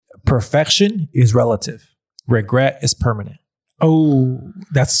Perfection is relative. Regret is permanent. Oh,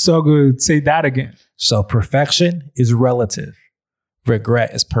 that's so good. Say that again. So perfection is relative.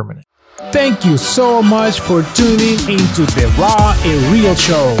 Regret is permanent. Thank you so much for tuning into the Raw and Real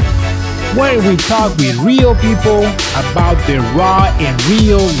Show, where we talk with real people about their raw and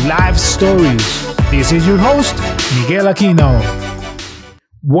real life stories. This is your host, Miguel Aquino.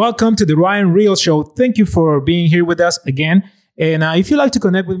 Welcome to the Raw and Real Show. Thank you for being here with us again. And if you'd like to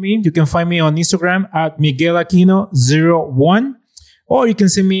connect with me, you can find me on Instagram at Miguel Aquino01, or you can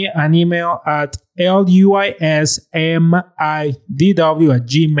send me an email at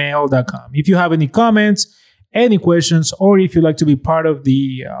luismidw@gmail.com. If you have any comments, any questions, or if you'd like to be part of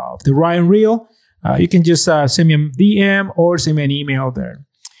the Ryan Reel, you can just send me a DM or send me an email there.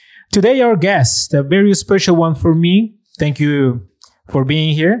 Today, our guest, a very special one for me. Thank you for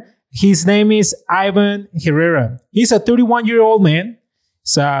being here. His name is Ivan Herrera. He's a 31-year-old man.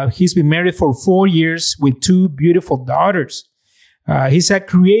 So he's been married for 4 years with 2 beautiful daughters. He's a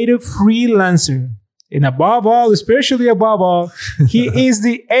creative freelancer. And above all, especially above all, he is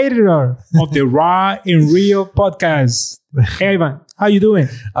the editor of the Raw and Real podcast. Hey, Ivan, how you doing?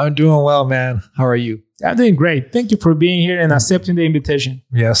 I'm doing well, man. How are you? I'm doing great. Thank you for being here and accepting the invitation.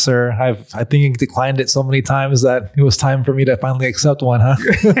 Yes, sir. I think you declined it so many times that it was time for me to finally accept one, huh?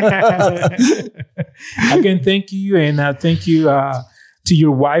 Again, thank you. And thank you to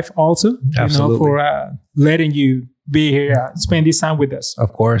your wife also, Absolutely. For letting you be here, spend this time with us.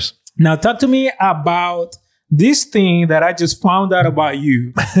 Of course. Now, talk to me about this thing that I just found out about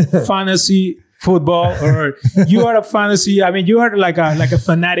you, fantasy football, or you are a fantasy. I mean, you are like a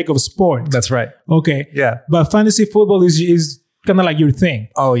fanatic of sport. That's right. Okay. Yeah. But fantasy football is kind of like your thing.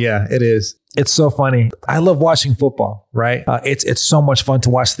 Oh, yeah, it is. It's so funny. I love watching football, right? It's so much fun to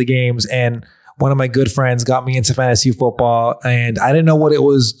watch the games. And one of my good friends got me into fantasy football, and I didn't know what it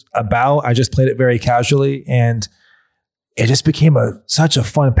was about. I just played it very casually, and it just became such a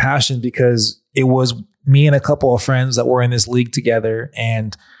fun passion because it was me and a couple of friends that were in this league together,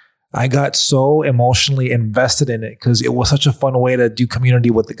 and I got so emotionally invested in it because it was such a fun way to do community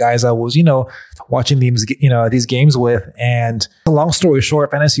with the guys I was, watching these games with. And long story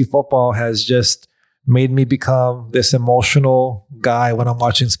short, fantasy football has just made me become this emotional guy when I'm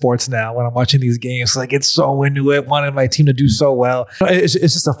watching sports now, when I'm watching these games. Like, it's so into it, wanted my team to do so well. It's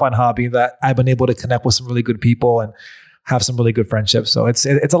just a fun hobby that I've been able to connect with some really good people and have some really good friendships. So it's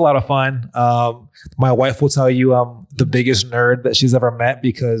a lot of fun. My wife will tell you I'm the biggest nerd that she's ever met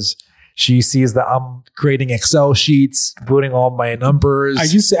because she sees that I'm creating Excel sheets, putting all my numbers.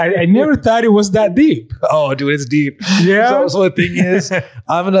 I never thought it was that deep. Oh, dude, it's deep. Yeah. So the thing is,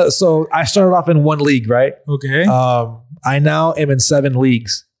 so I started off in one league, right? Okay. I now am in 7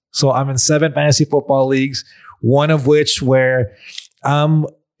 leagues. So I'm in 7 fantasy football leagues, one of which where I'm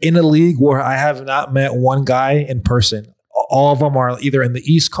in a league where I have not met one guy in person. All of them are either in the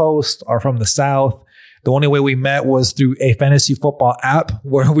East Coast or from the South. The only way we met was through a fantasy football app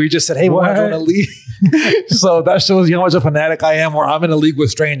where we just said, hey, we want to join a league. So that shows you how much of a fanatic I am, where I'm in a league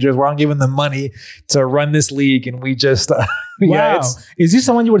with strangers, where I'm giving them money to run this league. And we just, wow. Is this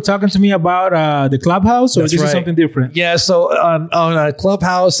someone you were talking to me about the Clubhouse, or is this something different? Yeah. So on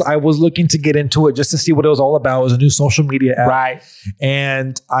Clubhouse, I was looking to get into it just to see what it was all about. It was a new social media app. Right.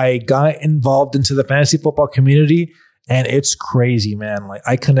 And I got involved into the fantasy football community. And it's crazy, man. Like,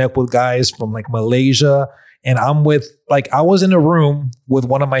 I connect with guys from like Malaysia, and I was in a room with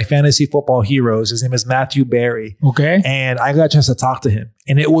one of my fantasy football heroes. His name is Matthew Berry. Okay. And I got a chance to talk to him,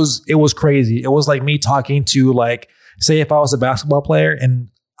 and it was crazy. It was like me talking to, like, say if I was a basketball player and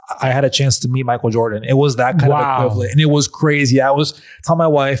I had a chance to meet Michael Jordan. It was that kind of equivalent. And it was crazy. I was telling my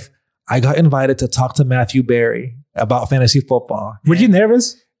wife, I got invited to talk to Matthew Berry about fantasy football. Were you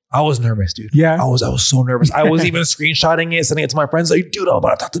nervous? I was nervous, dude. Yeah. I was so nervous. I was even screenshotting it, sending it to my friends. Like, dude, I'm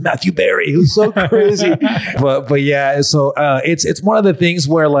about to talk to Matthew Berry. It was so crazy. but yeah, so it's one of the things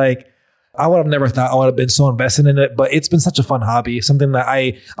where, like, I would have never thought I would have been so invested in it, but it's been such a fun hobby, something that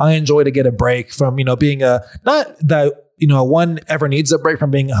I enjoy to get a break from, being not that, one ever needs a break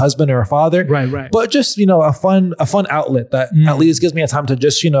from being a husband or a father. Right. But just, a fun outlet that at least gives me a time to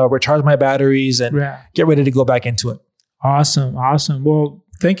just, recharge my batteries and get ready to go back into it. Awesome. Well,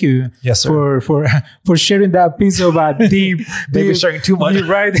 thank you, yes, sir, for sharing that piece of deep. Maybe sharing too much,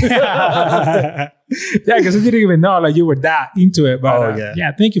 right? Yeah, because I didn't even know like you were that into it. But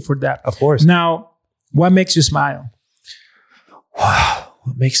yeah, thank you for that. Of course. Now, what makes you smile? Wow,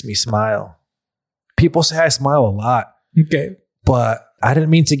 what makes me smile? People say I smile a lot. Okay, but I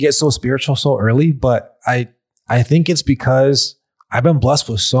didn't mean to get so spiritual so early. But I think it's because I've been blessed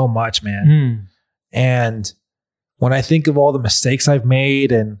with so much, man, and when I think of all the mistakes I've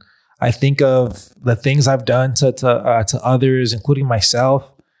made and I think of the things I've done to others, including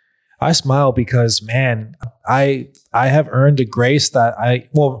myself, I smile because, man, I have earned a grace that I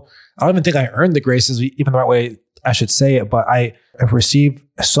don't even think I earned the grace is even the right way I should say it, but I have received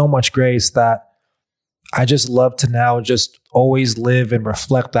so much grace that I just love to now just always live and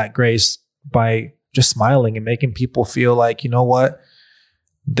reflect that grace by just smiling and making people feel like, you know what,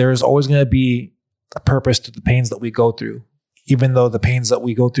 there's always going to be a purpose to the pains that we go through, even though the pains that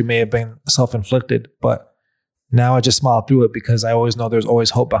we go through may have been self-inflicted. But now I just smile through it because I always know there's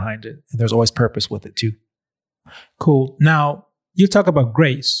always hope behind it and there's always purpose with it too. Cool. Now, you talk about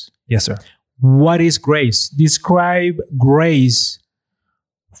grace. Yes, sir. What is grace? Describe grace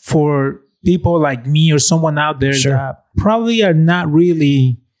for people like me or someone out there that probably are not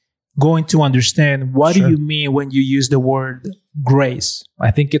really going to understand. What do you mean when you use the word grace? I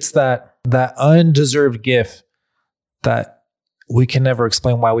think it's that undeserved gift that we can never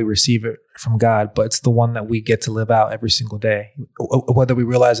explain why we receive it from God, but it's the one that we get to live out every single day, whether we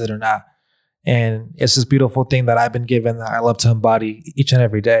realize it or not. And it's this beautiful thing that I've been given that I love to embody each and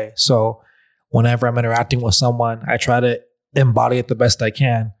every day. So whenever I'm interacting with someone, I try to embody it the best I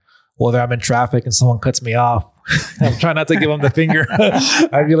can. Whether I'm in traffic and someone cuts me off, I'm trying not to give them the finger.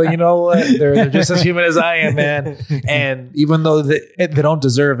 I'd be like, you know what? They're just as human as I am, man. And even though they don't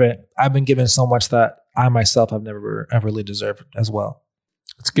deserve it, I've been given so much that I myself have never ever really deserved as well.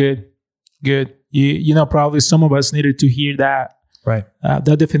 It's good. Good. You know, probably some of us needed to hear that. Right.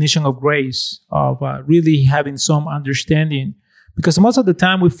 The definition of grace, of really having some understanding. Because most of the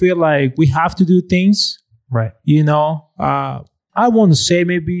time we feel like we have to do things. Right. You know, I want to say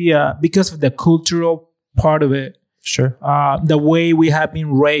maybe because of the cultural part of it. Sure. The way we have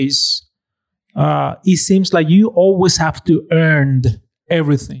been raised, it seems like you always have to earn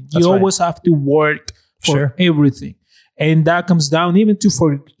everything. That's you right. always have to work for everything. And that comes down even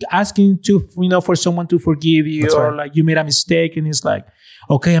to asking to, for someone to forgive you. That's or right. Like you made a mistake and it's like,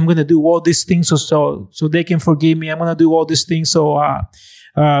 okay, I'm going to do all these things so they can forgive me. I'm going to do all these things. So,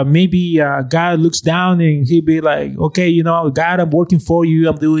 maybe God looks down and he'll be like, okay, God, I'm working for you.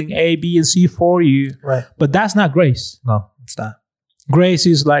 I'm doing A, B, and C for you. Right. But that's not grace. No, it's not. Grace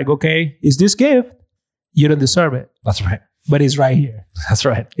is like, okay, is this gift? You don't deserve it. That's right. But it's right here. That's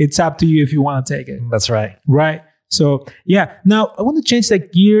right. It's up to you if you want to take it. That's right. Right. So, yeah. Now, I want to change the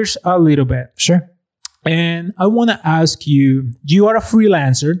gears a little bit. Sure. And I want to ask you, you are a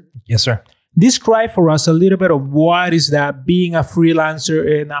freelancer. Yes, sir. Describe for us a little bit of what is that, being a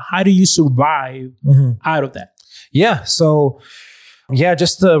freelancer, and how do you survive out of that? Yeah. So,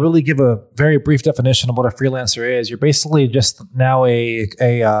 just to really give a very brief definition of what a freelancer is, you're basically just now a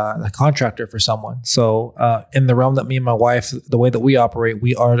contractor for someone. So in the realm that me and my wife, the way that we operate,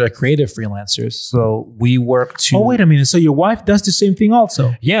 we are the creative freelancers. So we work to... Oh, wait a minute. So your wife does the same thing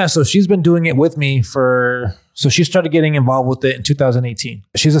also? Yeah. So she's been doing it with me so she started getting involved with it in 2018.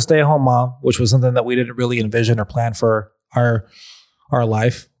 She's a stay-at-home mom, which was something that we didn't really envision or plan for our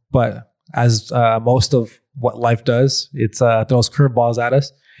life. But as most of what life does, it throws curveballs at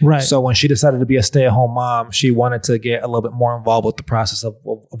us. Right. So when she decided to be a stay-at-home mom, she wanted to get a little bit more involved with the process of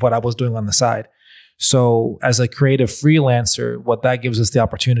what I was doing on the side. So as a creative freelancer, what that gives us the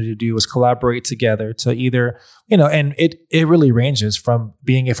opportunity to do is collaborate together to either, and it really ranges from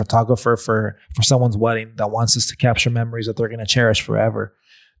being a photographer for someone's wedding that wants us to capture memories that they're going to cherish forever,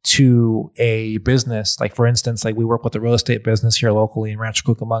 to a business. Like, for instance, like we work with a real estate business here locally in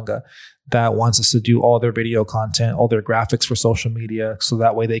Rancho Cucamonga that wants us to do all their video content, all their graphics for social media. So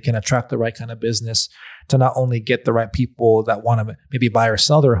that way they can attract the right kind of business to not only get the right people that want to maybe buy or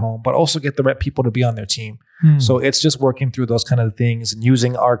sell their home, but also get the right people to be on their team. So it's just working through those kind of things and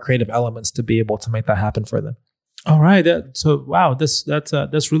using our creative elements to be able to make that happen for them. All right. Wow,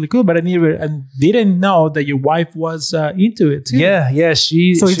 that's really cool. But I didn't know that your wife was into it too. Yeah.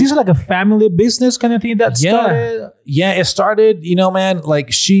 So is this like a family business kind of thing that started? Yeah, it started. Man,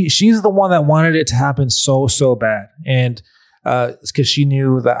 like she's the one that wanted it to happen so bad, and it's because she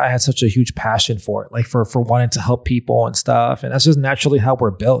knew that I had such a huge passion for it, like for wanting to help people and stuff, and that's just naturally how we're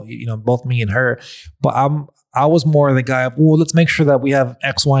built. Both me and her. But I was more the guy of, well, let's make sure that we have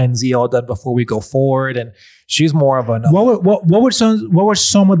X, Y, and Z all done before we go forward. And she's more of a... What were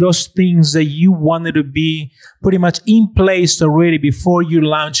some of those things that you wanted to be pretty much in place already before you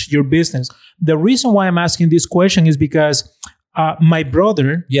launched your business? The reason why I'm asking this question is because my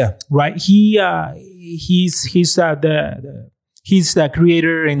brother, right? He's the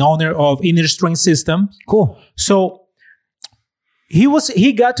creator and owner of Inner Strength System. Cool. So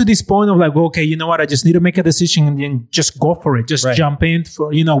he got to this point of like, okay, you know what? I just need to make a decision and then just go for it. Just jump in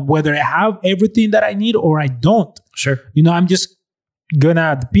for, whether I have everything that I need or I don't. Sure. I'm just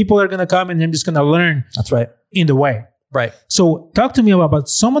the people are gonna come and I'm just gonna learn. That's right. In the way. Right. So talk to me about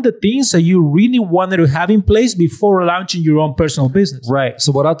some of the things that you really wanted to have in place before launching your own personal business. Right.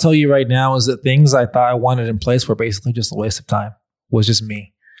 So what I'll tell you right now is that things I thought I wanted in place were basically just a waste of time. Was just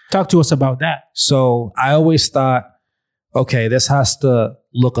me. Talk to us about that. So I always thought, okay, this has to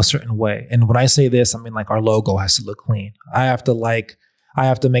look a certain way. And when I say this, I mean like our logo has to look clean. I have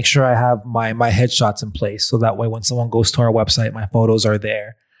to make sure I have my headshots in place. So that way when someone goes to our website, my photos are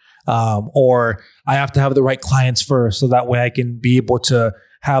there. Or I have to have the right clients first. So that way I can be able to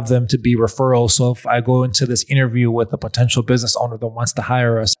have them to be referrals. So if I go into this interview with a potential business owner that wants to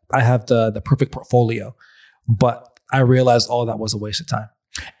hire us, I have the perfect portfolio. But I realized all that was a waste of time.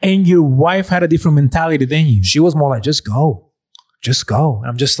 And your wife had a different mentality than you. She was more like, just go. And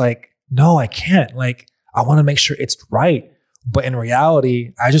I'm just like, no, I can't. Like, I want to make sure it's right. But in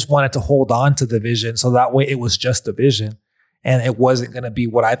reality, I just wanted to hold on to the vision. So that way it was just a vision. And it wasn't going to be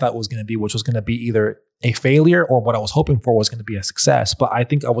what I thought it was going to be, which was going to be either a failure or what I was hoping for was going to be a success. But I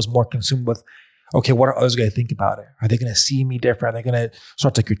think I was more consumed with, okay, what are others going to think about it? Are they going to see me different? Are they going to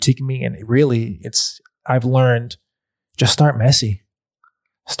start to critique me? And I've learned, just start messy.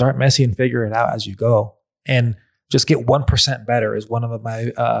 Start messy and figure it out as you go. And just get 1% better is one of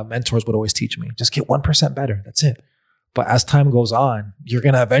my mentors would always teach me. Just get 1% better. That's it. But as time goes on, you're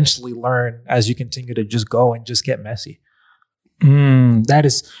going to eventually learn as you continue to just go and just get messy. That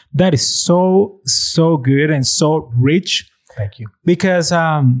is so good and so rich. Thank you. Because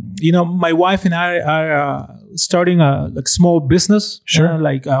my wife and I are starting a small business,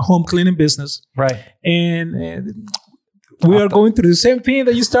 like a home cleaning business, right? And we are going through the same thing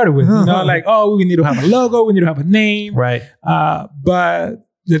that you started with. Like, oh, we need to have a logo, we need to have a name, right? But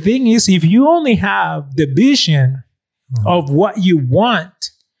the thing is, if you only have the vision of what you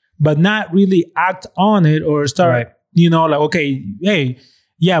want, but not really act on it or start. Right. Like, okay, hey,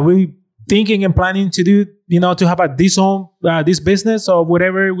 yeah, we're thinking and planning to do, to have this business or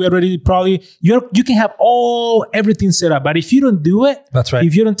whatever. We already probably, you can have everything set up. But if you don't do it, that's right.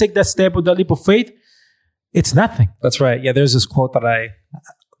 If you don't take that step with that leap of faith, it's nothing. That's right. Yeah, there's this quote that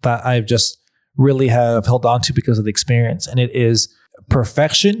I've just really have held on to because of the experience. And it is,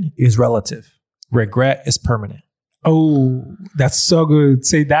 perfection is relative. Regret is permanent. Oh, that's so good.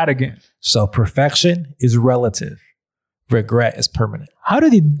 Say that again. So perfection is relative. Regret is permanent. How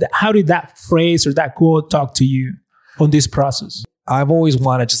did that phrase or that quote talk to you on this process? I've always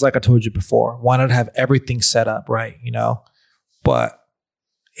wanted, just like I told you before, wanted to have everything set up right, But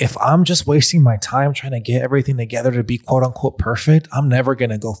if I'm just wasting my time trying to get everything together to be quote unquote perfect, I'm never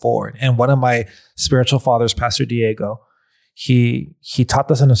going to go forward. And one of my spiritual fathers, Pastor Diego, he taught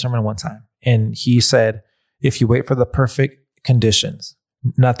this in a sermon one time. And he said, if you wait for the perfect conditions,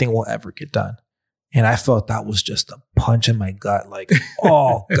 nothing will ever get done. And I felt that was just a punch in my gut. Like,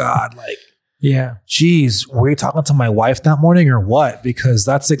 oh God, like, yeah, geez, were you talking to my wife that morning or what? Because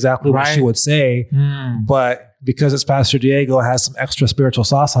that's exactly what she would say. But because it's Pastor Diego, it has some extra spiritual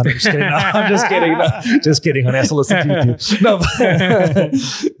sauce on it. I'm just kidding. No, I'm just kidding. No, just kidding. Honey, I still listen to you. No.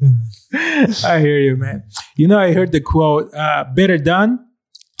 I hear you, man. I heard the quote, better done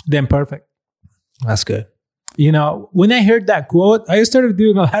than perfect. That's good. When I heard that quote, I started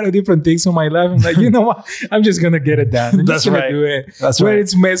doing a lot of different things in my life. I'm like, you know what? I'm just going to get it done. I'm That's just going right. to do it. That's Whether right.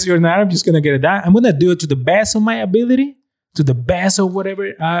 it's messy or not, I'm just going to get it done. I'm going to do it to the best of my ability, to the best of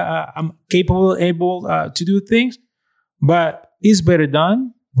whatever I'm able to do things. But it's better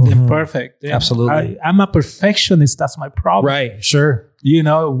done than perfect. And Absolutely. I'm a perfectionist. That's my problem. Right. Sure.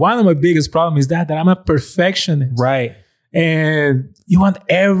 One of my biggest problems is that I'm a perfectionist. Right. And you want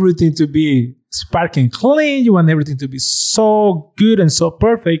everything to be sparkling clean. You want everything to be so good and so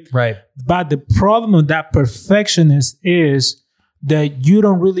perfect. Right. But the problem with that perfectionist is that you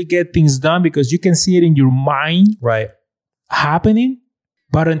don't really get things done because you can see it in your mind happening.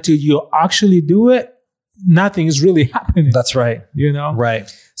 But until you actually do it, nothing is really happening. That's right. Right.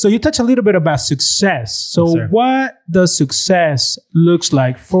 So you touch a little bit about success. So what does success looks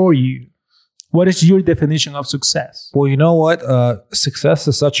like for you? What is your definition of success? Well, you know what? Success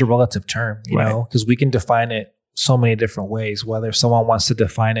is such a relative term, you know, because we can define it so many different ways, whether someone wants to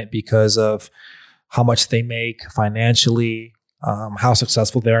define it because of how much they make financially, how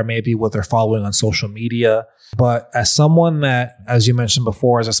successful they are maybe with their following on social media. But as someone that, as you mentioned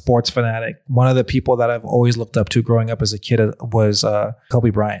before, as a sports fanatic, one of the people that I've always looked up to growing up as a kid was Kobe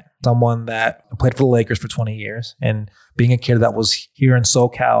Bryant, someone that played for the Lakers for 20 years. And being a kid that was here in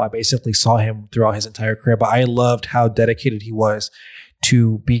SoCal, I basically saw him throughout his entire career. But I loved how dedicated he was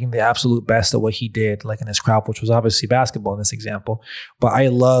to being the absolute best at what he did, like in his craft, which was obviously basketball in this example. But I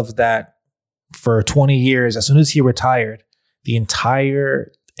love that for 20 years, as soon as he retired, the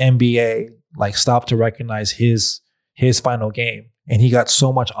entire NBA like stopped to recognize his final game, and he got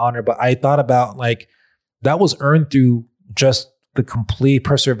so much honor. But I thought about like that was earned through just the complete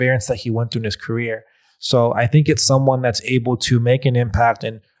perseverance that he went through in his career. So I think it's someone that's able to make an impact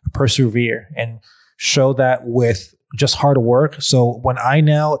and persevere and show that with just hard work. So when I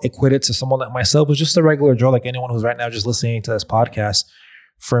now equate it to someone like myself, who's just a regular Joe, like anyone who's right now just listening to this podcast,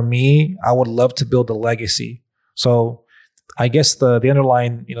 for me, I would love to build a legacy. So I guess the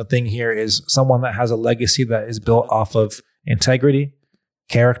underlying thing here is someone that has a legacy that is built off of integrity,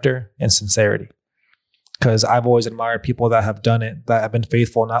 character, and sincerity. Because I've always admired people that have done it, that have been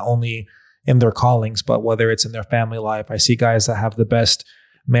faithful, not only in their callings, but whether it's in their family life. I see guys that have the best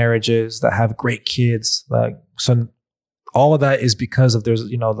marriages, that have great kids. So all of that is because of there's,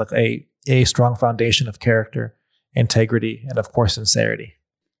 like a strong foundation of character, integrity, and of course, sincerity.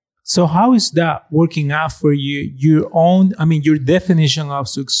 So how is that working out for you? Your definition of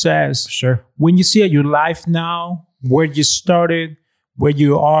success. Sure. When you see your life now, where you started, where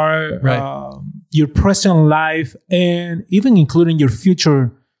you are, right. Your present life, and even including your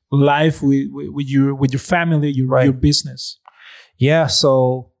future life with your family, your business. Yeah.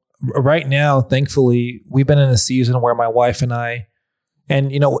 So right now, thankfully, we've been in a season where my wife and I,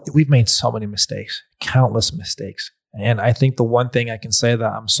 and we've made so many mistakes, countless mistakes. And I think the one thing I can say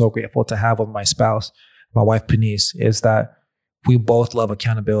that I'm so grateful to have with my spouse, my wife, Penise, is that we both love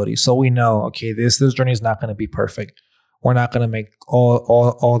accountability. So we know, okay, this journey is not going to be perfect. We're not going to make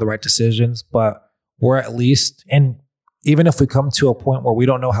all the right decisions, but we're at least, and even if we come to a point where we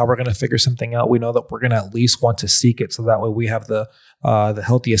don't know how we're going to figure something out, we know that we're going to at least want to seek it. So that way we have the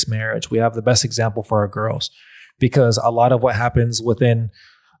healthiest marriage. We have the best example for our girls, because a lot of what happens within,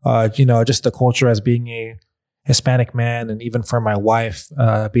 just the culture as being a Hispanic man, and even for my wife,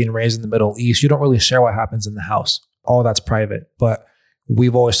 being raised in the Middle East, you don't really share what happens in the house. All that's private. But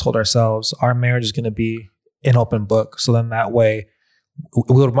we've always told ourselves our marriage is going to be an open book. So then that way,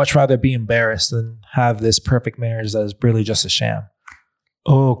 we would much rather be embarrassed than have this perfect marriage that is really just a sham.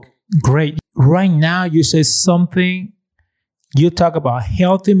 Oh, great. Right now, you say something, you talk about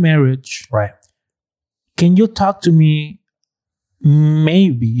healthy marriage. Right. Can you talk to me,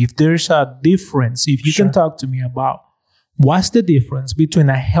 maybe, if there's a difference, if you can talk to me about what's the difference between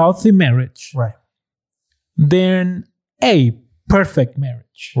a healthy marriage, right, than a perfect marriage?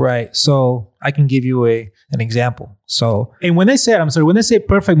 Right. So I can give you an example. So, and when I say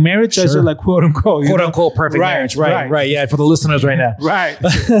perfect marriage, I say like quote unquote perfect marriage. Right. Yeah. For the listeners right now. Right.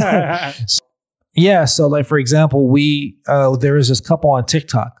 Yeah. So like, for example, there is this couple on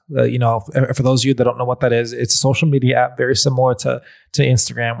TikTok, for those of you that don't know what that is, it's a social media app very similar to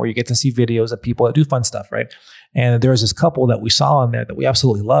Instagram, where you get to see videos of people that do fun stuff. Right. And there was this couple that we saw on there that we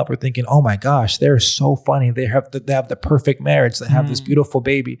absolutely love. We're thinking, oh my gosh, they're so funny. They have the perfect marriage. They have this beautiful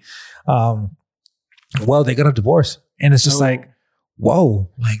baby. Well, they got a divorce, and it's just like, whoa,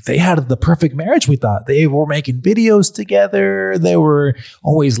 like they had the perfect marriage. We thought they were making videos together. They were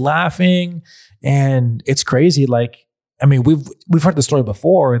always laughing, and it's crazy. Like, I mean, we've heard the story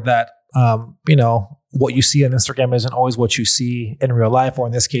before that, what you see on Instagram isn't always what you see in real life, or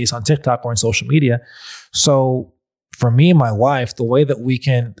in this case on TikTok or in social media. So for me and my wife, the way that we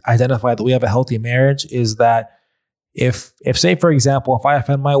can identify that we have a healthy marriage is that if say, for example, if I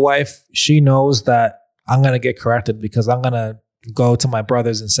offend my wife, she knows that I'm going to get corrected, because I'm going to go to my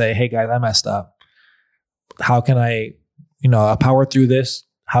brothers and say, hey guys, I messed up. How can I, power through this?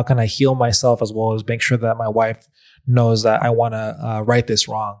 How can I heal myself, as well as make sure that my wife knows that I want to right this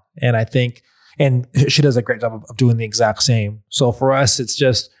wrong? And I think, and she does a great job of doing the exact same. So for us, it's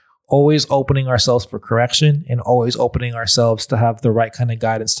just always opening ourselves for correction, and always opening ourselves to have the right kind of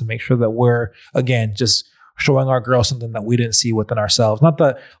guidance to make sure that we're, again, just showing our girls something that we didn't see within ourselves. Not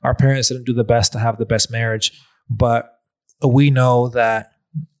that our parents didn't do the best to have the best marriage, but we know that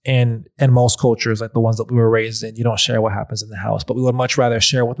in most cultures, like the ones that we were raised in, you don't share what happens in the house, but we would much rather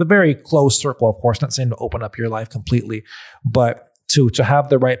share with a very close circle. Of course, not saying to open up your life completely, but to have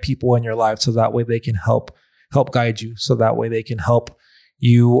the right people in your life, so that way they can help guide you. So that way they can help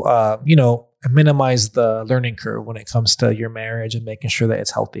you, minimize the learning curve when it comes to your marriage and making sure that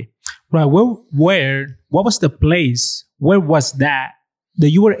it's healthy. Right. Well, what was the place? Where was that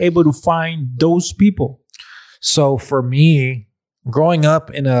you were able to find those people? So for me, growing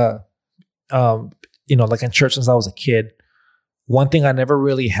up in like in church since I was a kid, one thing I never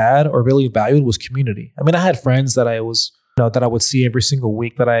really had or really valued was community. I mean, I had friends that I was, that I would see every single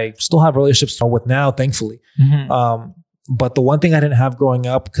week, that I still have relationships with now, thankfully. Mm-hmm. But the one thing I didn't have growing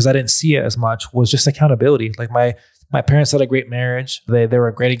up, because I didn't see it as much, was just accountability. Like my My parents had a great marriage. They were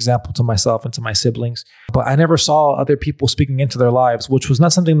a great example to myself and to my siblings. But I never saw other people speaking into their lives, which was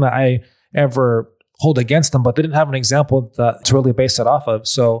not something that I ever hold against them, but they didn't have an example to really base it off of.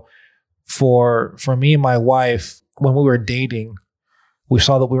 So for me and my wife, when we were dating, we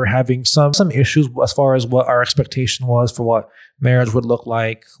saw that we were having some issues as far as what our expectation was for what marriage would look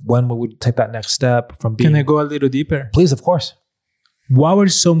like, when we would take that next step from being. Can I go a little deeper? Please, of course. What were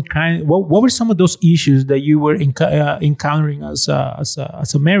some of those issues that you were encountering as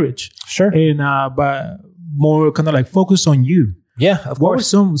a marriage? Sure. And but more kind of like focus on you. Yeah, of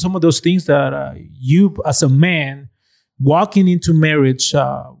course. What were some of those things that you as a man walking into marriage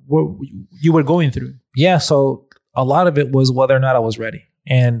you were going through? Yeah, so a lot of it was whether or not I was ready.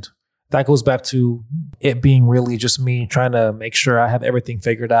 And that goes back to it being really just me trying to make sure I have everything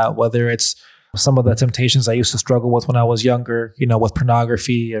figured out, whether it's some of the temptations I used to struggle with when I was younger, with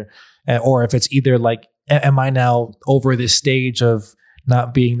pornography, or if it's either like, am I now over this stage of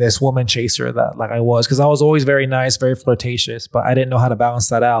not being this woman chaser that like I was? Because I was always very nice, very flirtatious, but I didn't know how to balance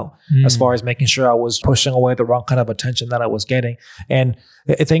that out as far as making sure I was pushing away the wrong kind of attention that I was getting. And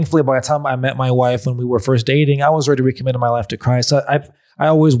thankfully, by the time I met my wife when we were first dating, I was ready to recommit my life to Christ. I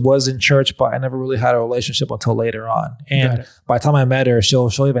always was in church, but I never really had a relationship until later on. And by the time I met her,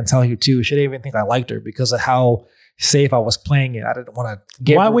 she'll even tell you too, she didn't even think I liked her because of how safe I was playing it. I didn't want to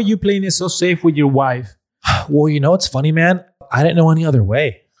get. Why were you playing it so safe with your wife? Well, it's funny, man. I didn't know any other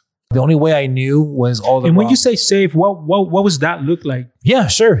way. The only way I knew was all the. And when you say safe, what was that look like? Yeah,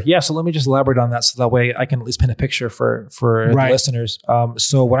 sure. Yeah. So let me just elaborate on that, so that way I can at least paint a picture for the listeners.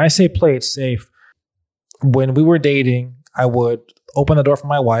 So when I say play it safe, when we were dating, I would open the door for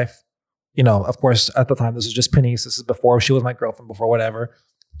my wife. Of course, at the time, this is just Penise. This is before she was my girlfriend, before whatever.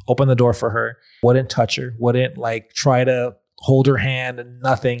 Open the door for her. Wouldn't touch her. Wouldn't like try to hold her hand and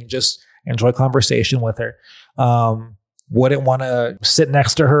nothing. Just enjoy conversation with her. Wouldn't want to sit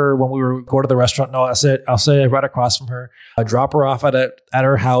next to her when we were go to the restaurant. No, I'll sit right across from her. I'd drop her off at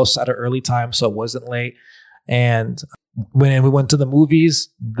her house at an early time, so it wasn't late. And when we went to the movies,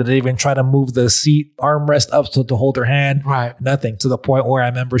 did they even try to move the seat armrest up to hold her hand? Right. Nothing. To the point where I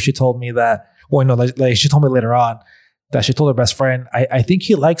remember she told me that. Well, no, like she told me later on that she told her best friend, I think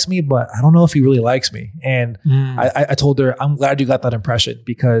he likes me, but I don't know if he really likes me. And I told her, I'm glad you got that impression,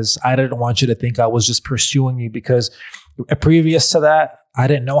 because I didn't want you to think I was just pursuing you, because previous to that, I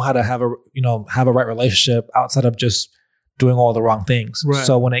didn't know how to have a right relationship outside of just doing all the wrong things. Right.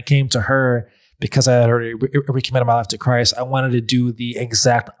 So when it came to her, because I had already recommitted my life to Christ, I wanted to do the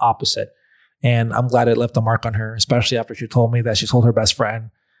exact opposite. And I'm glad it left a mark on her, especially after she told me that she told her best friend,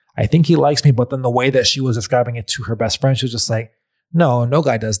 I think he likes me. But then the way that she was describing it to her best friend, she was just like, no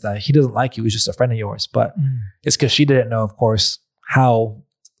guy does that. He doesn't like you. He's just a friend of yours. But it's because she didn't know, of course, how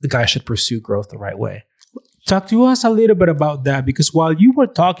the guy should pursue growth the right way. Talk to us a little bit about that, because while you were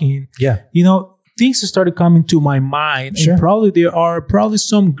talking, things started coming to my mind. Sure. And probably there are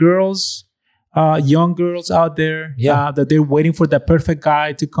some girls, young girls out there that they're waiting for that perfect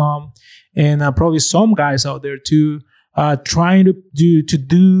guy to come. And probably some guys out there too, trying to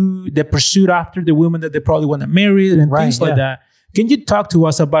do the pursuit after the women that they probably want to marry and things like that. Can you talk to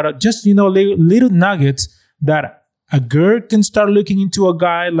us about just, little nuggets that a girl can start looking into a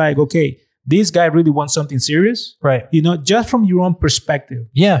guy like, okay, this guy really wants something serious, right? Just from your own perspective.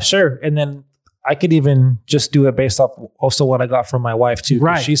 Yeah, sure. And then I could even just do it based off also what I got from my wife too.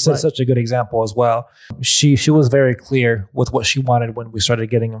 Right. She set such a good example as well. She was very clear with what she wanted when we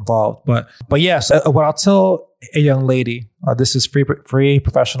started getting involved. But yes, what I'll tell a young lady, this is free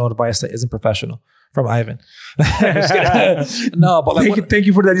professional advice that isn't professional from Ivan. No, but like, thank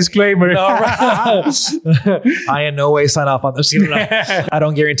you for that disclaimer. No, I in no way sign off on this. I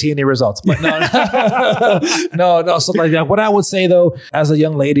don't guarantee any results. But no. So like what I would say though, as a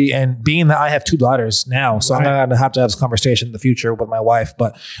young lady, and being that I have 2 daughters now, so I'm not going to have this conversation in the future with my wife.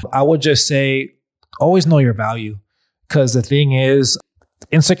 But I would just say, always know your value, because the thing is,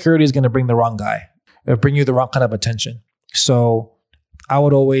 insecurity is going to bring the wrong guy. It'll bring you the wrong kind of attention. So I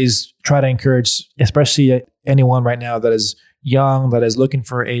would always try to encourage, especially anyone right now that is young, that is looking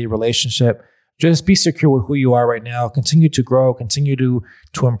for a relationship, just be secure with who you are right now. Continue to grow, continue to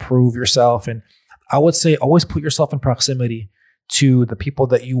improve yourself. And I would say always put yourself in proximity to the people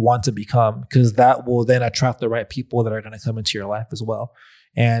that you want to become, because that will then attract the right people that are going to come into your life as well.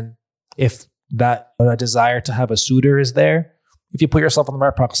 And if that desire to have a suitor is there, if you put yourself in the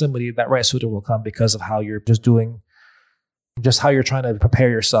right proximity, that right suitor will come because of how you're just how you're trying to prepare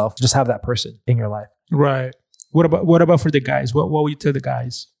yourself. Just have that person in your life. Right. What about for the guys? What will you tell the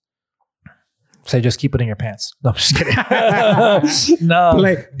guys? Say, just keep it in your pants. No, I'm just kidding. No.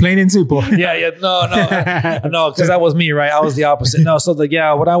 Plain and simple. Yeah. No, because that was me, right? I was the opposite. No, so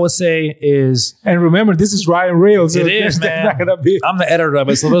what I would say is... And remember, this is Ryan Real. So it is, man. I'm the editor of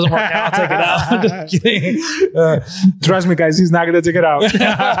it, so it doesn't work out. I'll take it out. I'm just kidding. Trust me, guys, he's not going to take it out.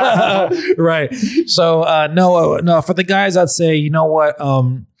 Right. So, no, for the guys, I'd say, you know what?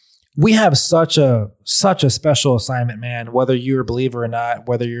 We have such a special assignment, man, whether you're a believer or not,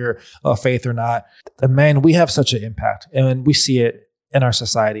 whether you're of faith or not. Man, we have such an impact, and we see it in our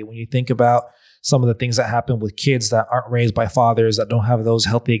society. When you think about some of the things that happen with kids that aren't raised by fathers, that don't have those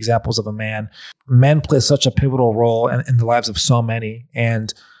healthy examples of a man, men play such a pivotal role in the lives of so many.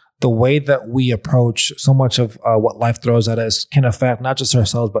 And the way that we approach so much of what life throws at us can affect not just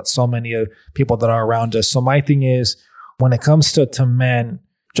ourselves, but so many people that are around us. So my thing is, when it comes to men,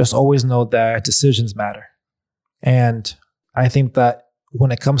 just always know that decisions matter. And I think that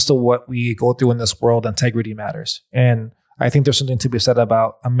when it comes to what we go through in this world, integrity matters. And I think there's something to be said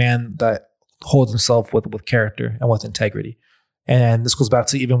about a man that holds himself with character and with integrity. And this goes back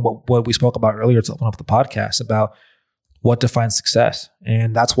to even what we spoke about earlier to open up the podcast about what defines success.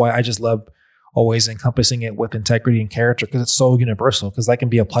 And that's why I just love always encompassing it with integrity and character, because it's so universal, because that can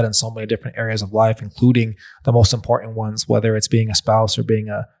be applied in so many different areas of life, including the most important ones, whether it's being a spouse or being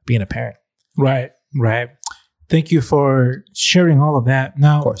a parent. Right. Thank you for sharing all of that.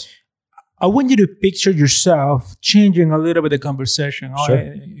 Now, of course, I want you to picture yourself changing a little bit the conversation,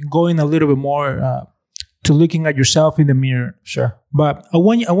 sure. Going a little bit more to looking at yourself in the mirror. Sure. But I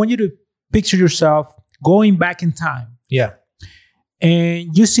want you to picture yourself going back in time. Yeah.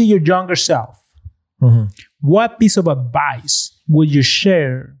 And you see your younger self. Mm-hmm. What piece of advice would you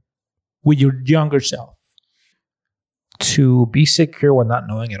share with your younger self? To be secure when not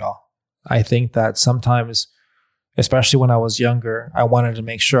knowing it all. I think that sometimes, especially when I was younger, I wanted to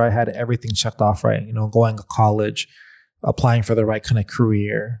make sure I had everything checked off right. You know, going to college, applying for the right kind of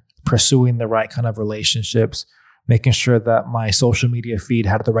career, pursuing the right kind of relationships, making sure that my social media feed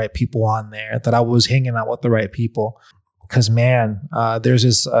had the right people on there, that I was hanging out with the right people. Because man, there's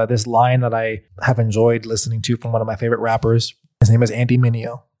this line that I have enjoyed listening to from one of my favorite rappers. His name is Andy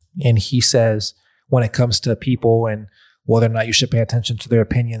Mineo. And he says, when it comes to people and whether or not you should pay attention to their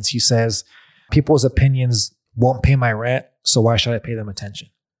opinions, he says, people's opinions won't pay my rent, so why should I pay them attention?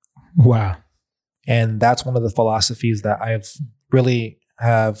 Wow. And that's one of the philosophies that I've really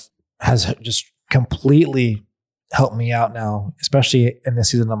has just completely helped me out now, especially in this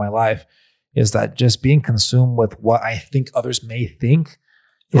season of my life, is that just being consumed with what I think others may think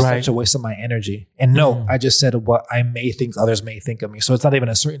is such a waste of my energy. And no, I just said what I may think others may think of me. So it's not even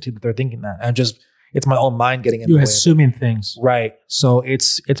a certainty that they're thinking that. It's my own mind getting in the way. You're assuming things. Right. So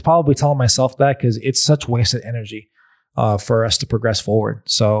it's probably telling myself that, because it's such wasted energy for us to progress forward.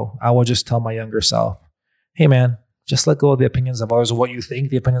 So I will just tell my younger self, hey man, just let go of the opinions of others, or what you think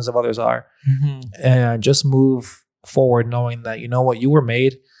the opinions of others are. Mm-hmm. And just move forward knowing that, you know what, you were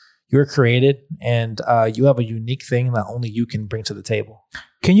made, you were created, and you have a unique thing that only you can bring to the table.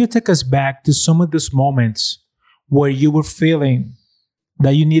 Can you take us back to some of those moments where you were feeling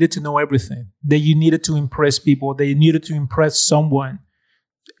that you needed to know everything, that you needed to impress people, that you needed to impress someone,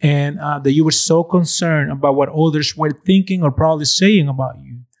 and that you were so concerned about what others were thinking or probably saying about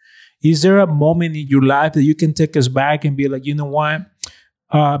you? Is there a moment in your life that you can take us back and be like, you know what?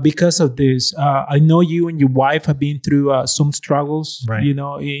 Because of this, I know you and your wife have been through some struggles, right, you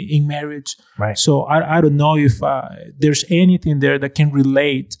know, in marriage. Right. So I don't know if there's anything there that can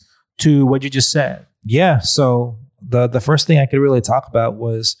relate to what you just said. Yeah. So the first thing I could really talk about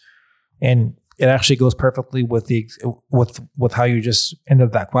was, and it actually goes perfectly with with how you just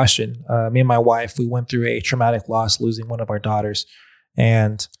ended that question. Me and my wife, we went through a traumatic loss, losing one of our daughters,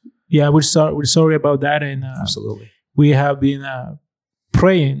 and yeah, we're sorry about that, and absolutely, we have been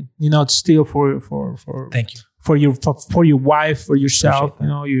praying, you know, still for thank you for your wife, for yourself, you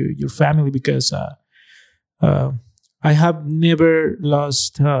know, your family, because I have never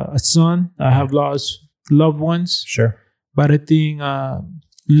lost a son. I have lost loved ones. Sure. But I think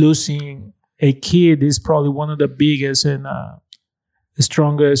losing a kid is probably one of the biggest and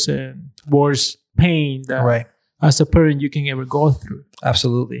strongest and worst pain that as a parent you can ever go through.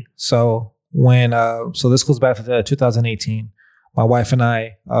 Absolutely. So when so this goes back to 2018. My wife and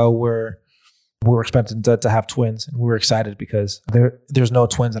I were expecting to have twins, and we were excited because there's no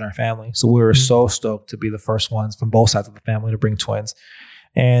twins in our family. So we were so stoked to be the first ones from both sides of the family to bring twins.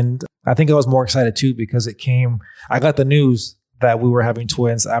 And I think I was more excited too because I got the news that we were having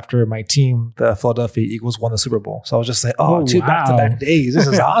twins after my team, the Philadelphia Eagles, won the Super Bowl. So I was just like, oh, two back-to-back days. This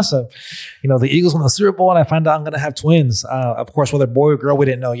is awesome. The Eagles won the Super Bowl, and I found out I'm going to have twins. Of course, whether boy or girl, we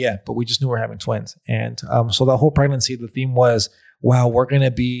didn't know yet, but we just knew we were having twins. And so the whole pregnancy, the theme was, wow, we're going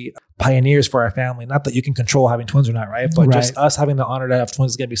to be pioneers for our family. Not that you can control having twins or not, right? But just us having the honor to have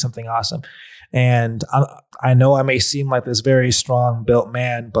twins is going to be something awesome. And I know I may seem like this very strong built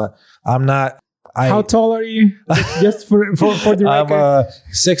man, but I'm not. How tall are you? Just for the record. I'm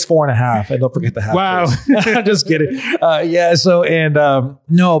 6'4.5", and don't forget the half. Wow. I'm just kidding. So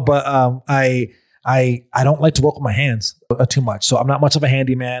no, but I don't like to work with my hands too much, so I'm not much of a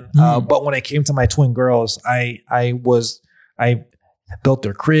handyman. But when it came to my twin girls, I built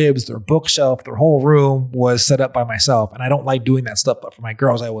their cribs, their bookshelf, their whole room was set up by myself. And I don't like doing that stuff. But for my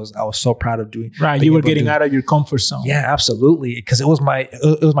girls, I was so proud of doing. Right. You were getting out of your comfort zone. Yeah, absolutely. Because it was my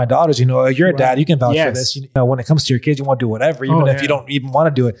daughters, you're a dad, you can vouch for this. When it comes to your kids, you want to do whatever, even if you don't even want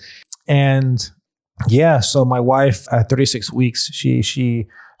to do it. And so my wife at 36 weeks, she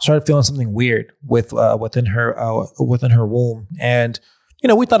started feeling something weird within her womb. And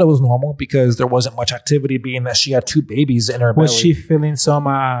we thought it was normal because there wasn't much activity, being that she had two babies in her belly. Was she feeling some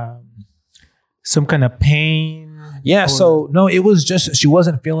kind of pain? Yeah. So no, it was just she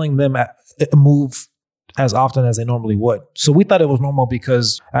wasn't feeling them move as often as they normally would. So we thought it was normal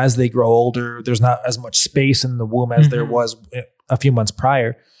because as they grow older, there's not as much space in the womb as there was a few months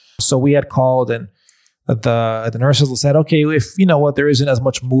prior. So we had called, and the nurses said, okay, if there isn't as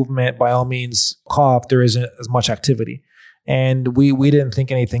much movement, by all means call if there isn't as much activity. And we didn't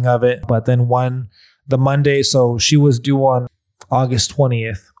think anything of it. But then the Monday, so she was due on August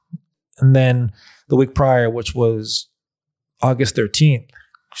 20th. And then the week prior, which was August 13th,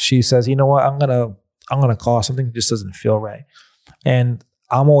 she says, you know what, I'm gonna call. Something just doesn't feel right. And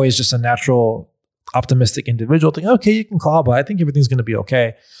I'm always just a natural optimistic individual, thinking, okay, you can call, but I think everything's gonna be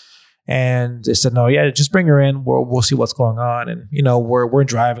okay. And they said, no, yeah, just bring her in. We'll see what's going on. And, we're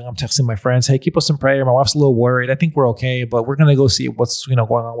driving. I'm texting my friends, hey, keep us in prayer. My wife's a little worried. I think we're okay, but we're going to go see what's, going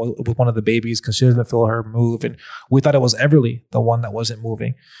on with one of the babies because she doesn't feel her move. And we thought it was Everly, the one that wasn't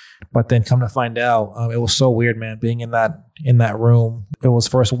moving. But then come to find out, it was so weird, man, being in that room. It was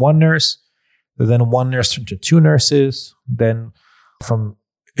first one nurse, then one nurse turned to two nurses. Then from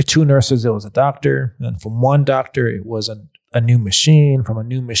two nurses, it was a doctor. And then from one doctor, it was a new machine. From a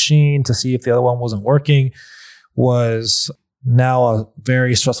new machine to see if the other one wasn't working was now a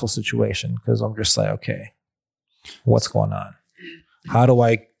very stressful situation because I'm just like, okay, what's going on? How do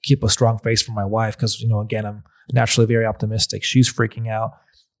I keep a strong face for my wife? Because, again, I'm naturally very optimistic. She's freaking out.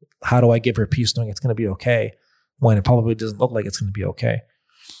 How do I give her peace knowing it's going to be okay when it probably doesn't look like it's going to be okay?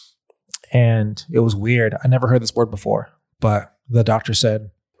 And it was weird. I never heard this word before, but the doctor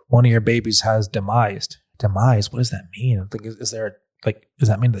said, one of your babies has demised. Demise, what does that mean? I'm thinking, does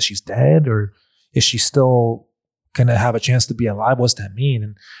that mean that she's dead, or is she still gonna have a chance to be alive? What's that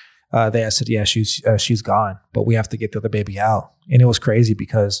mean? And they said, yeah, she's gone, but we have to get the other baby out. And it was crazy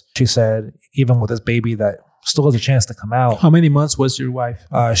because she said, even with this baby that still has a chance to come out. How many months was your wife?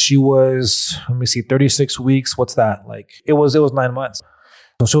 She was, 36 weeks. What's that? It was 9 months.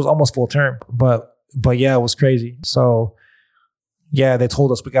 So she was almost full term, but yeah, it was crazy. So yeah, they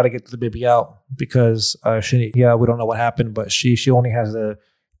told us we got to get the baby out because we don't know what happened, but she only has a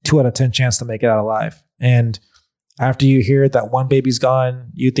 2 out of 10 chance to make it out alive. And after you hear that one baby's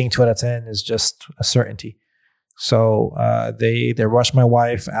gone, you think 2 out of 10 is just a certainty. So they rushed my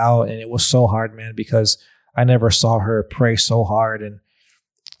wife out, and it was so hard, man, because I never saw her pray so hard and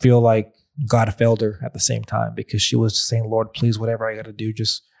feel like God failed her at the same time, because she was just saying, Lord, please, whatever I got to do,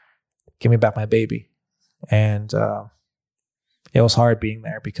 just give me back my baby. And it was hard being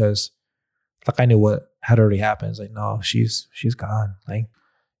there because I knew what had already happened. It's like, no, she's gone.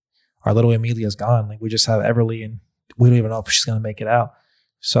 Our little Amelia's gone. We just have Everly, and we don't even know if she's going to make it out.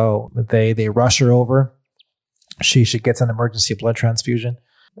 So they rush her over. She gets an emergency blood transfusion,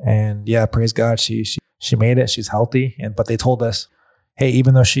 and yeah, praise God, she made it. She's healthy. But they told us, hey,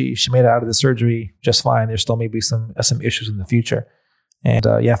 even though she made it out of the surgery just fine, there still may be some issues in the future. And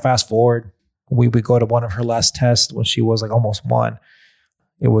fast forward, we would go to one of her last tests when she was almost 1.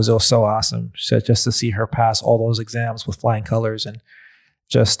 It was so awesome. So just to see her pass all those exams with flying colors, and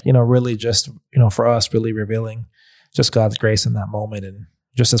just, really just, for us, really revealing just God's grace in that moment, and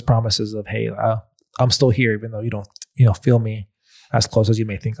just his promises of, hey, I'm still here, even though you don't, feel me as close as you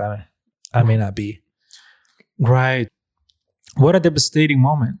may think I may not be. Right. What a devastating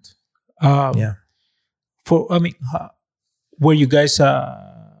moment. Were you guys,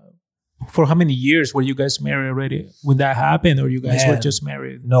 for how many years were you guys married already when that happened, or you guys were just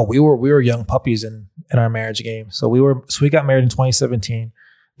married? No, we were young puppies, and in our marriage game. So we got married in 2017.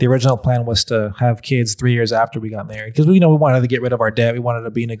 The original plan was to have kids 3 years after we got married because we wanted to get rid of our debt. We wanted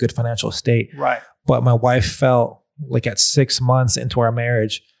to be in a good financial state. Right. But my wife felt like at 6 months into our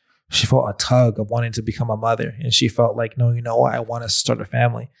marriage, she felt a tug of wanting to become a mother. And she felt like, no, you know what? I want to start a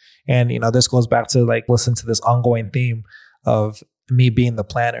family. And, this goes back to like, listen to this ongoing theme of me being the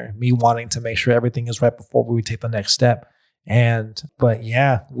planner, me wanting to make sure everything is right before we take the next step. But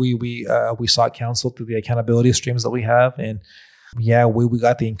yeah, we sought counsel through the accountability streams that we have. And yeah, we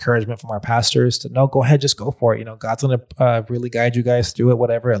got the encouragement from our pastors to no, go ahead, just go for it. God's going to really guide you guys through it,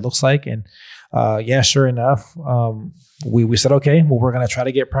 whatever it looks like. And yeah, sure enough, we said, okay, well, we're going to try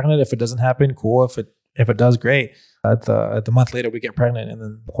to get pregnant. If it doesn't happen, cool. If it does, great. The month later, we get pregnant, and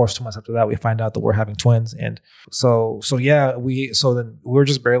then of course 2 months after that, we find out that we're having twins. And so then we were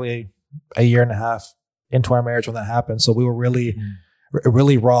just barely a year and a half into our marriage when that happened. So we were really,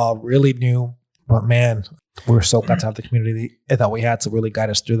 really raw, really new. But man, we're so glad to have the community that we had to really guide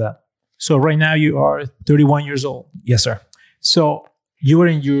us through that. So right now you are 31 years old. Yes, sir. So you were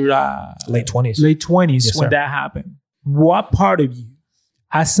in your late 20s. Late 20s Yes, when sir. that happened. What part of you,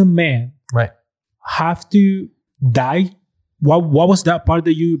 as a man, Right. have to die? What was that part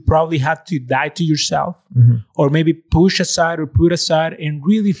that you probably had to die to yourself, or maybe push aside or put aside and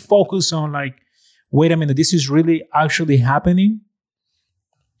really focus on like, wait a minute, this is really actually happening.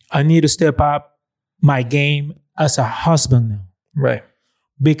 I need to step up my game as a husband now. Right.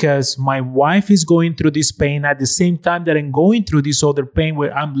 Because my wife is going through this pain at the same time that I'm going through this other pain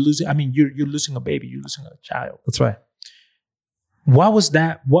where I'm losing. I mean, you're losing a baby, you're losing a child. That's right. What was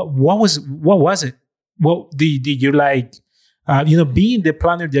that? What was it? What did you like? Being the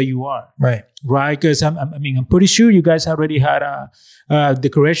planner that you are, Right. right? Because I'm pretty sure you guys already had a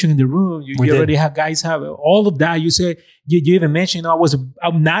decoration in the room. You did. already have guys have all of that. You said you even mentioned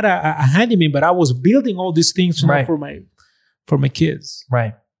I'm not a handyman, but I was building all these things Right. for my kids.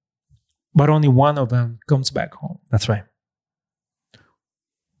 Right. But only one of them comes back home. That's right.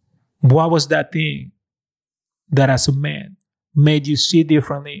 What was that thing that as a man made you see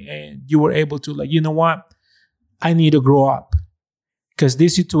differently and you were able to like, you know what? I need to grow up because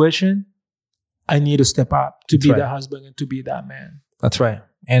this situation, I need to step up to That's be right. the husband and to be that man. That's right.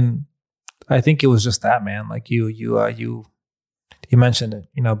 And I think it was just that, man. Like you mentioned it,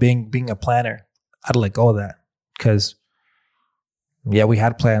 being a planner, I had to let go of that because yeah, we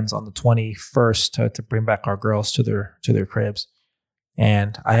had plans on the 21st to bring back our girls to their cribs.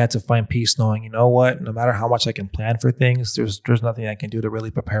 And I had to find peace knowing, you know what, no matter how much I can plan for things, there's nothing I can do to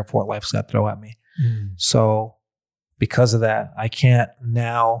really prepare for what life's got to throw at me. So because of that, I can't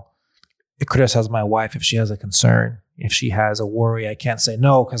now criticize my wife if she has a concern, if she has a worry. I can't say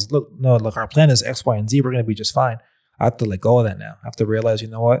no, because look, our plan is X, Y, and Z. We're going to be just fine. I have to let go of that now. I have to realize, you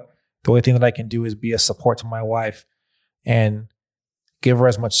know what, the only thing that I can do is be a support to my wife and give her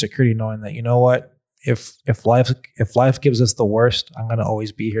as much security, knowing that, you know what, if life gives us the worst, I'm going to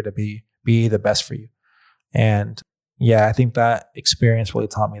always be here to be the best for you. And yeah, I think that experience really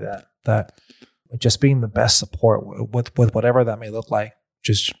taught me that just being the best support with whatever that may look like,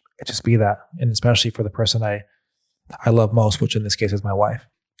 just be that. And especially for the person I love most, which in this case is my wife.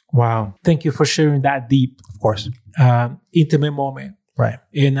 Wow. Thank you for sharing that deep, Of course. intimate moment. Right.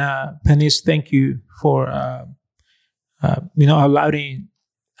 And Penis, thank you for allowing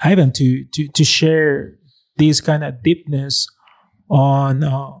Ivan to share this kind of deepness on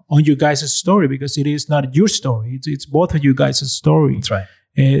you guys' story, because it is not your story. It's both of you guys' story. That's right.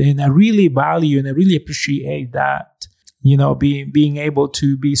 And I really value and I really appreciate that, being able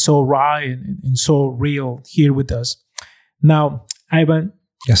to be so raw and so real here with us. Now, Ivan,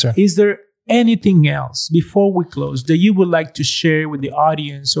 Yes, sir. is there anything else before we close that you would like to share with the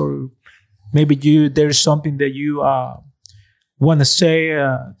audience, or maybe there's something that you want to say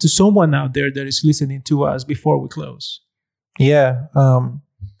to someone out there that is listening to us before we close? Yeah.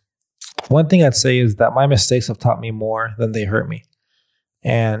 One thing I'd say is that my mistakes have taught me more than they hurt me.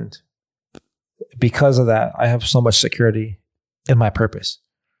 And because of that, I have so much security in my purpose.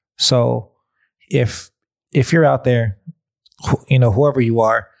 So if you're out there, whoever you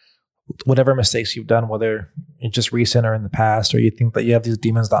are, whatever mistakes you've done, whether it's just recent or in the past, or you think that you have these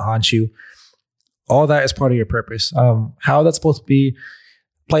demons that haunt you, all that is part of your purpose. How that's supposed to be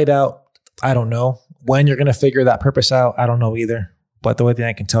played out, I don't know. When you're going to figure that purpose out, I don't know either. But the only thing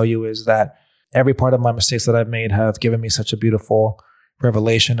I can tell you is that every part of my mistakes that I've made have given me such a beautiful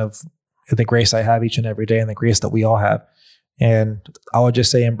revelation of the grace I have each and every day, and the grace that we all have. And I would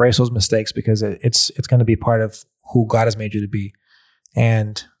just say embrace those mistakes, because it's going to be part of who God has made you to be.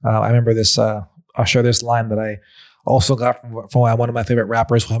 And I remember this, I'll share this line that also got from one of my favorite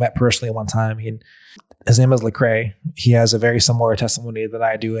rappers who I met personally one time. His name is Lecrae. He has a very similar testimony that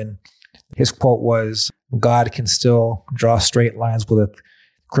I do. And his quote was, God can still draw straight lines with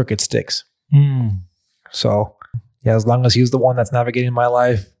crooked sticks. So yeah, as long as he's the one that's navigating my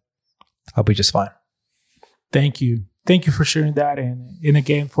life, I'll be just fine. Thank you. Thank you for sharing that. And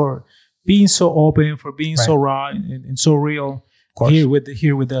again, for being so open, for being so raw and so real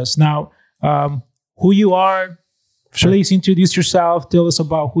here with us. Now, who you are, please introduce yourself. Tell us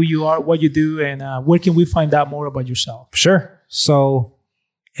about who you are, what you do, and where can we find out more about yourself? Sure. So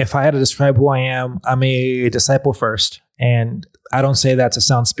if I had to describe who I am, I'm a disciple first. And I don't say that to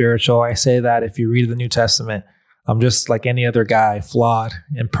sound spiritual. I say that if you read the New Testament, I'm just like any other guy, flawed,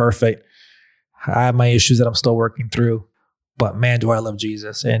 imperfect. I have my issues that I'm still working through. But man, do I love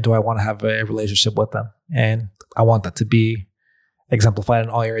Jesus, and do I want to have a relationship with him? And I want that to be exemplified in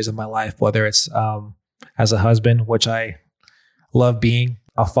all areas of my life, whether it's as a husband, which I love being,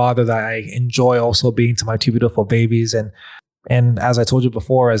 a father that I enjoy also being to my two beautiful babies. And as I told you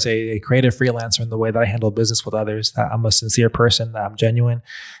before, as a creative freelancer, in the way that I handle business with others, that I'm a sincere person, that I'm genuine.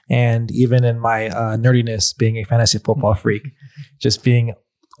 And even in my nerdiness, being a fantasy football freak, just being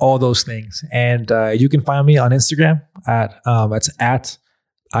all those things. And you can find me on Instagram it's at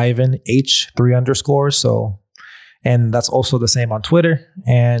Ivan H3_. So, and that's also the same on Twitter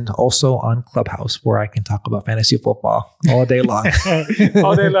and also on Clubhouse, where I can talk about fantasy football all day long.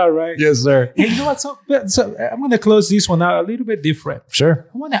 All day long, right? Yes, sir. Hey, you know what? So I'm going to close this one out a little bit different. Sure.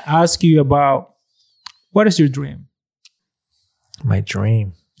 I want to ask you about, what is your dream? My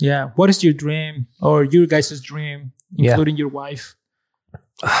dream. Yeah. What is your dream, or your guys' dream, including your wife?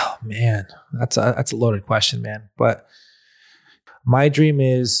 Oh man, that's a loaded question, man. But my dream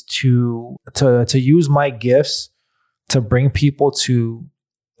is to use my gifts to bring people to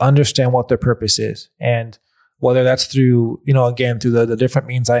understand what their purpose is, and whether that's through, again, through the different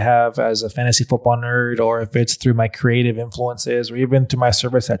means I have as a fantasy football nerd, or if it's through my creative influences, or even through my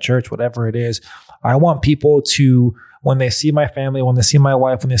service at church, whatever it is. I want people to, when they see my family, when they see my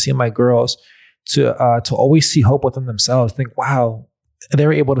wife, when they see my girls, to always see hope within themselves. Think, wow, they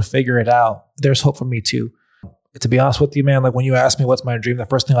were able to figure it out. There's hope for me too. To be honest with you, man, like when you asked me what's my dream, the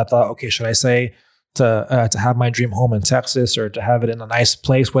first thing I thought, okay, should I say to have my dream home in Texas, or to have it in a nice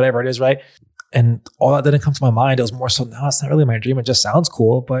place, whatever it is, right? And all that didn't come to my mind. It was more so, no, it's not really my dream. It just sounds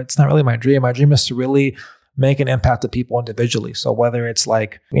cool, but it's not really my dream. My dream is to really make an impact to people individually. So whether it's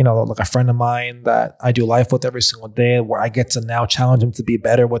like a friend of mine that I do life with every single day, where I get to now challenge him to be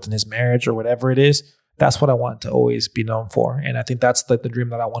better within his marriage or whatever it is, that's what I want to always be known for. And I think that's like the dream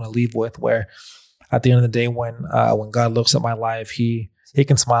that I want to leave with, where at the end of the day, when God looks at my life, he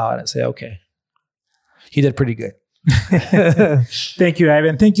can smile at it and say, okay, he did pretty good. Thank you,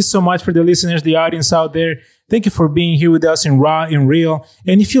 Ivan. Thank you so much for the listeners, the audience out there. Thank you for being here with us in Raw and Real.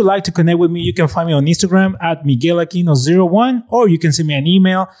 And if you'd like to connect with me, you can find me on Instagram at MiguelAquino01, or you can send me an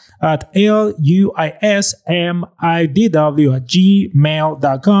email at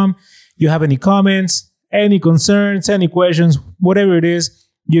luismidw@gmail.com. You have any comments, any concerns, any questions, whatever it is,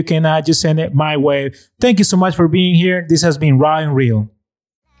 you can just send it my way. Thank you so much for being here. This has been Raw and Real.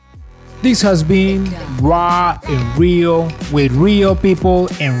 This has been Raw and Real, with real people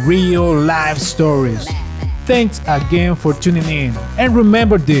and real life stories. Thanks again for tuning in. And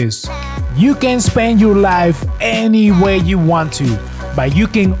remember this, you can spend your life any way you want to, but you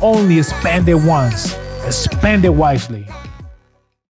can only spend it once. Spend it wisely.